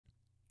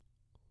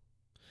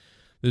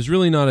There's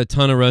really not a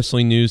ton of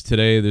wrestling news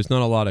today. There's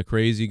not a lot of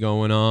crazy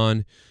going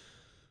on.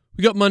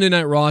 We got Monday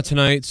Night Raw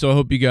tonight, so I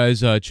hope you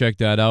guys check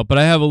that out. But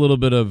I have a little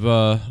bit of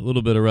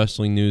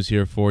wrestling news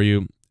here for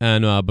you.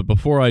 And but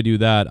before I do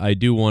that, I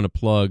do want to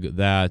plug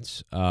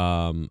that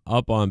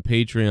up on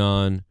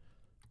Patreon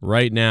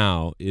right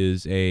now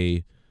is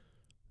a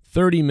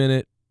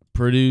 30-minute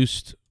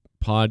produced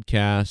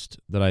podcast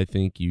that I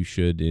think you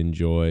should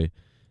enjoy.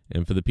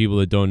 And for the people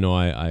that don't know,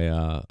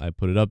 I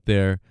put it up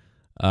there.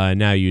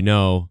 Now you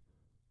know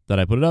that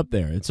I put it up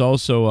there. It's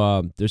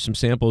also there's some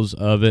samples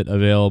of it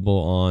available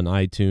on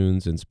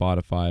iTunes and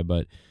Spotify,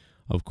 but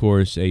of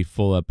course a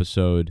full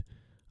episode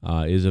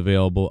is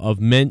available of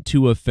Meant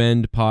to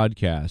Offend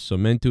podcast. So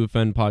Meant to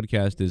Offend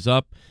podcast is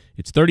up.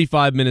 It's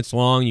 35 minutes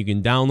long. You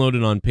can download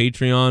it on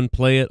Patreon,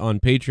 play it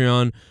on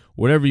Patreon,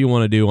 whatever you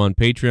want to do on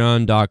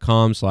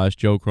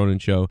patreon.com/Joe Cronin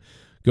Show.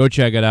 Go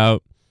check it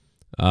out.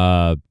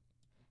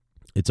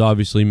 It's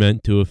obviously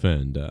meant to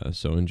offend,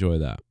 so enjoy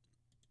that.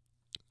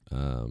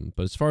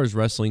 But as far as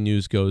wrestling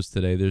news goes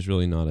today, there's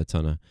really not a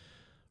ton of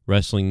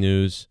wrestling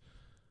news.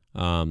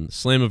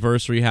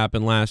 Slammiversary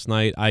happened last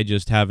night. I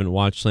just haven't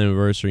watched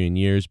Slammiversary in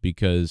years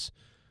because,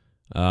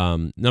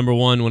 number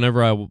one,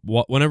 whenever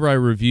I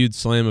reviewed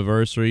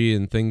Slammiversary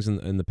and things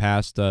in the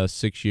past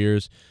 6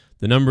 years,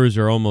 the numbers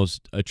are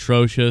almost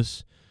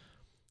atrocious.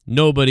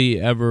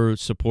 Nobody ever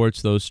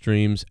supports those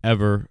streams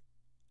ever,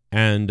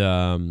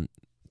 and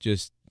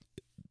just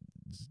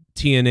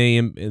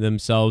TNA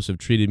themselves have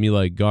treated me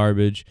like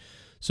garbage.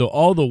 So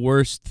all the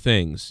worst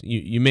things.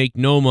 You make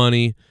no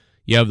money,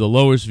 you have the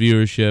lowest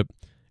viewership,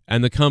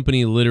 and the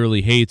company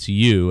literally hates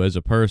you as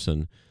a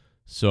person.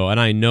 So, and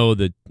I know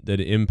that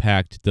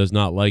Impact does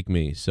not like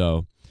me.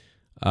 So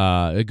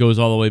it goes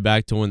all the way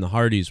back to when the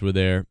Hardys were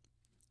there.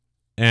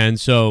 And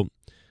so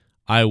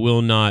I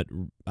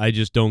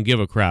just don't give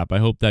a crap. I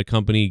hope that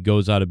company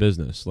goes out of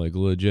business. Like,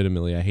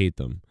 legitimately, I hate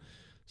them.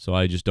 So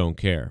I just don't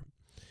care.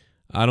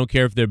 I don't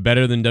care if they're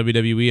better than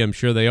WWE. I'm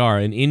sure they are.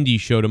 An indie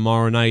show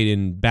tomorrow night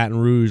in Baton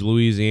Rouge,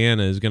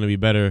 Louisiana is going to be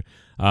better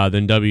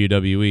than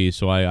WWE,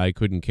 so I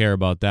couldn't care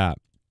about that.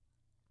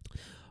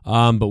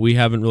 But we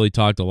haven't really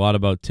talked a lot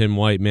about Tim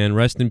White, man.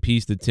 Rest in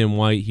peace to Tim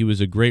White. He was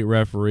a great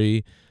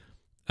referee.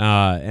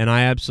 And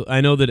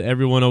I know that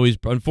everyone always,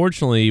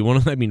 fortunately or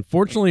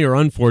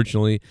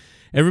unfortunately,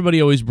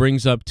 everybody always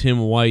brings up Tim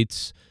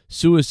White's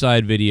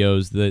suicide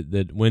videos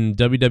that when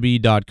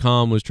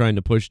WWE.com was trying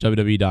to push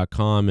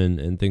WWE.com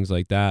and things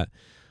like that,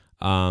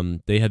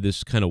 they had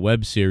this kind of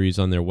web series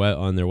on their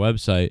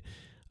website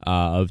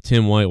of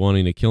Tim White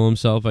wanting to kill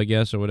himself, I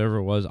guess, or whatever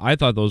it was. I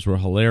thought those were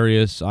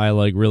hilarious. I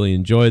really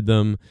enjoyed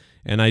them,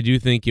 and I do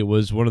think it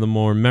was one of the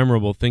more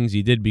memorable things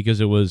he did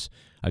because it was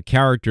a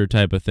character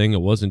type of thing.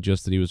 It wasn't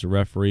just that he was a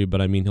referee,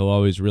 but I mean, he'll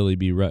always really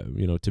be,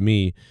 to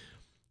me,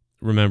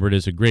 remembered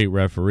as a great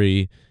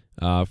referee.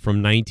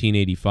 From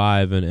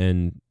 1985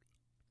 and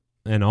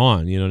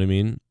on, you know what I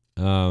mean?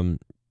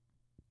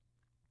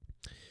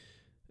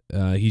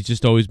 He's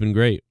just always been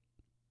great.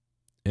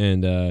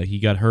 And he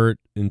got hurt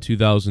in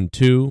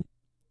 2002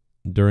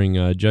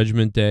 during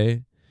Judgment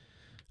Day.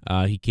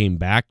 He came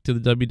back to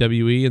the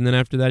WWE, and then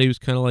after that he was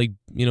kind of like,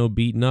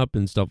 beaten up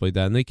and stuff like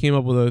that. And they came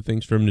up with other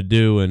things for him to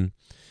do, and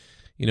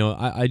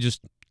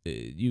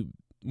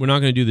we're not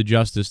going to do the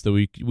justice that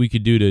we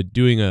could do to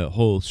doing a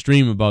whole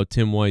stream about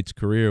Tim White's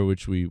career,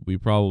 which we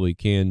probably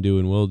can do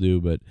and will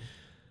do. But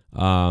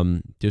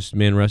just,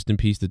 man, rest in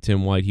peace to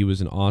Tim White. He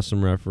was an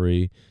awesome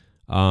referee.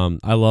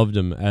 I loved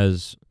him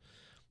as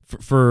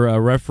for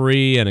a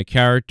referee and a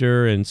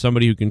character and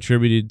somebody who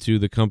contributed to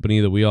the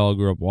company that we all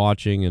grew up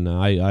watching. And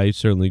I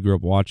certainly grew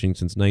up watching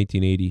since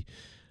 1980.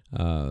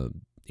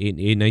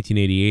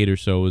 1988 or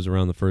so was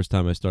around the first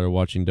time I started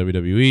watching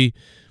WWE.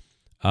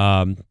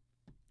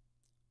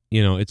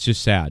 It's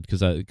just sad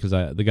because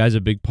the guy's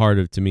a big part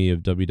of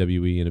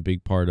WWE and a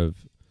big part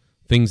of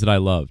things that I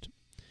loved.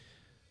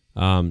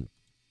 Daniel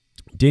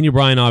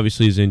Bryan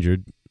obviously is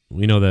injured.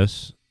 We know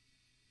this.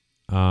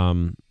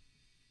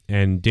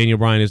 And Daniel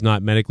Bryan is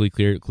not medically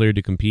cleared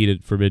to compete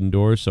at Forbidden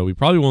Door, so we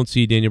probably won't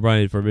see Daniel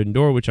Bryan at Forbidden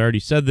Door, which I already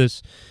said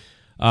this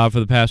for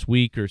the past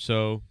week or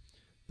so,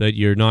 that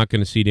you're not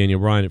going to see Daniel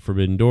Bryan at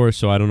Forbidden Door,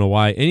 so I don't know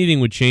why anything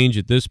would change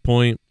at this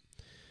point.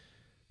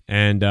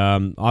 And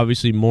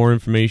obviously more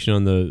information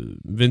on the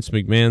Vince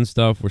McMahon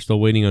stuff. We're still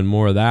waiting on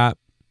more of that.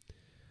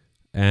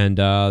 And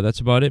that's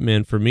about it,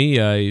 man. For me,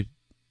 I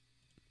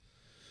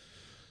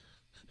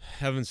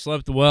haven't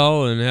slept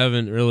well and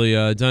haven't really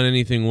done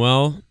anything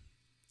well.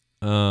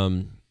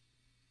 I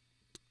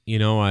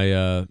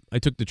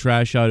took the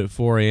trash out at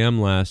 4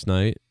 a.m. last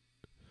night.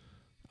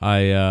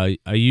 I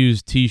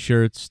used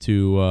T-shirts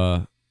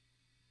to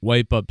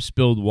wipe up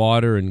spilled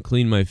water and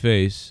clean my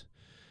face.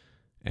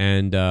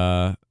 And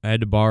I had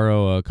to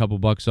borrow a couple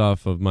bucks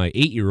off of my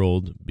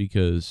 8-year-old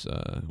because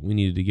we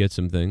needed to get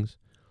some things.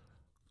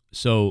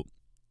 So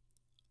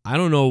I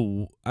don't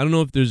know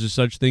if there's a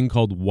such thing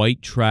called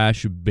white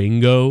trash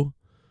bingo,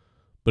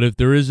 but if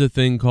there is a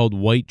thing called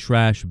white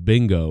trash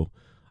bingo,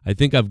 I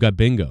think I've got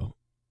bingo.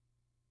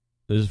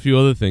 There's a few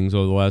other things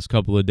over the last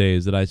couple of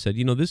days that I said,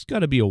 you know, this got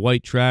to be a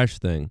white trash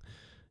thing,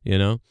 you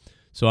know?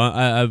 So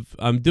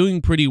I'm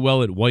doing pretty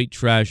well at white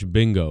trash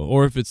bingo,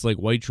 or if it's like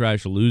white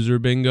trash loser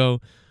bingo,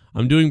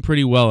 I'm doing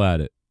pretty well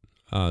at it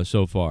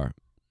so far.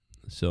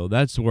 So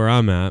that's where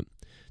I'm at.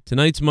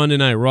 Tonight's Monday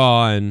Night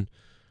Raw, and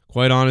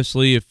quite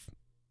honestly, if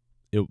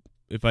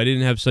I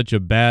didn't have such a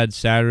bad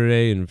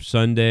Saturday and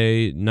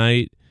Sunday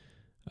night,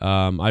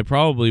 I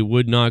probably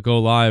would not go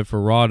live for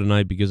Raw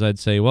tonight because I'd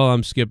say, well,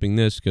 I'm skipping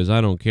this because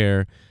I don't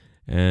care.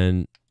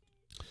 But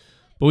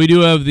we do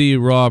have the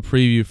Raw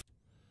preview.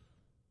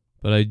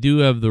 But I do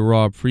have the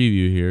Raw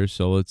preview here,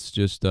 so let's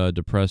just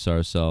depress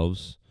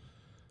ourselves.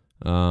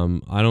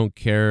 I don't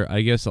care. I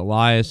guess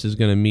Elias is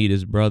going to meet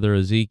his brother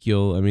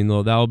Ezekiel. I mean,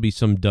 that'll be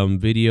some dumb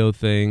video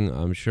thing.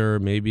 I'm sure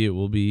maybe it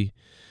will be.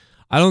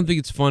 I don't think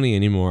it's funny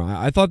anymore.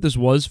 I thought this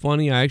was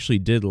funny. I actually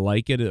did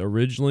like it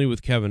originally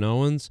with Kevin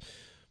Owens.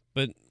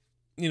 But,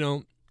 you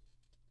know,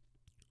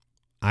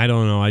 I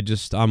don't know.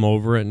 I'm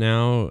over it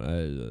now.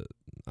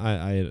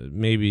 I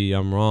maybe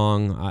I'm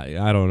wrong.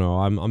 I don't know.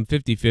 I'm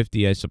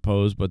 50-50, I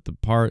suppose, but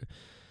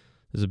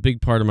there's a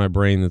big part of my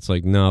brain that's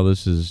like, no,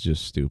 this is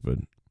just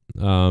stupid.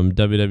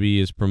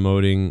 WWE is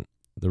promoting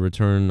the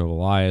return of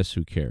Elias.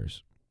 Who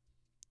cares?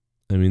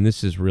 I mean,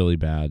 this is really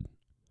bad.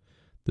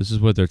 This is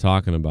what they're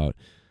talking about.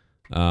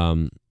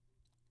 The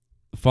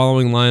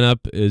following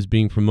lineup is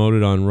being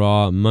promoted on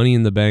Raw. Money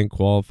in the Bank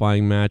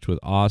qualifying match with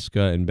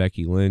Asuka and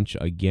Becky Lynch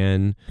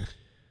again.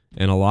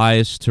 And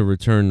Elias to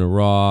return to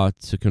Raw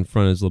to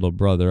confront his little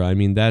brother. I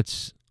mean,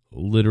 that's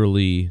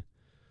literally,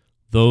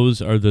 those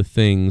are the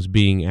things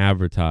being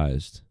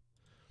advertised.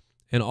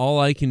 And all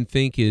I can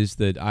think is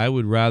that I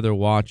would rather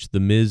watch The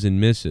Miz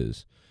and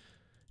Mrs.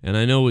 And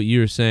I know what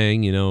you're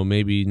saying, you know,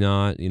 maybe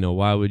not, you know,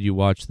 why would you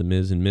watch The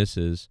Miz and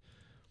Mrs.?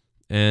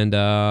 And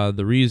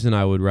the reason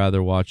I would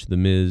rather watch The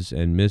Miz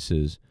and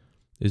Mrs.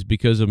 is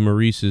because of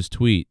Maryse's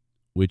tweet,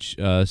 which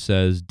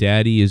says,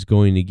 Daddy is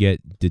going to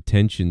get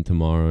detention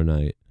tomorrow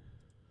night.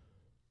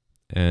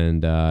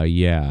 And,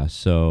 yeah,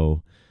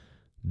 so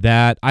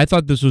that, I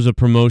thought this was a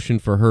promotion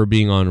for her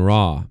being on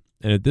Raw.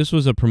 And if this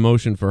was a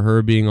promotion for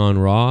her being on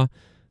Raw,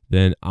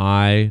 then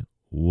I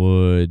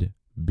would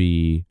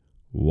be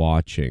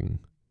watching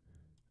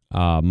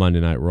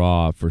Monday Night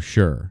Raw for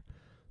sure.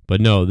 But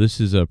no, this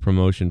is a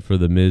promotion for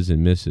The Miz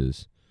and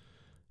Mrs.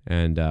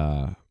 And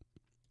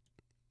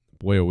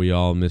boy, are we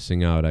all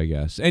missing out, I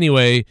guess.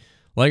 Anyway,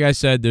 like I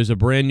said, there's a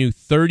brand new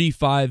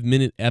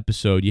 35-minute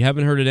episode. You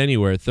haven't heard it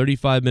anywhere.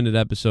 35-minute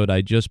episode.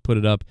 I just put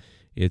it up.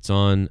 It's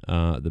on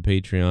the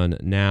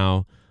Patreon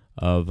now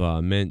of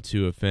Meant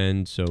to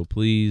Offend. So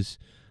please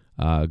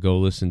go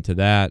listen to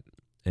that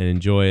and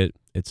enjoy it.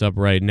 It's up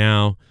right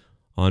now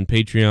on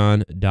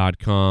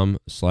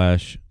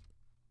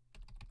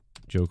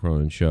patreon.com/Joe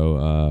Cronin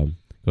Show.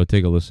 Go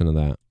take a listen to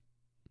that.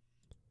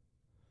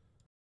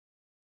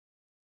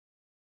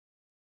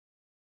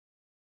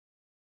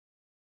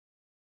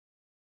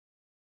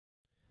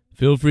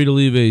 Feel free to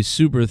leave a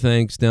super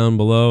thanks down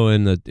below,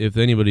 and if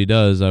anybody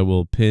does, I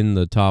will pin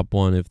the top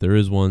one, if there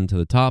is one, to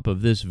the top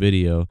of this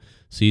video.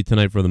 See you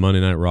tonight for the Monday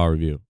Night Raw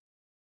review.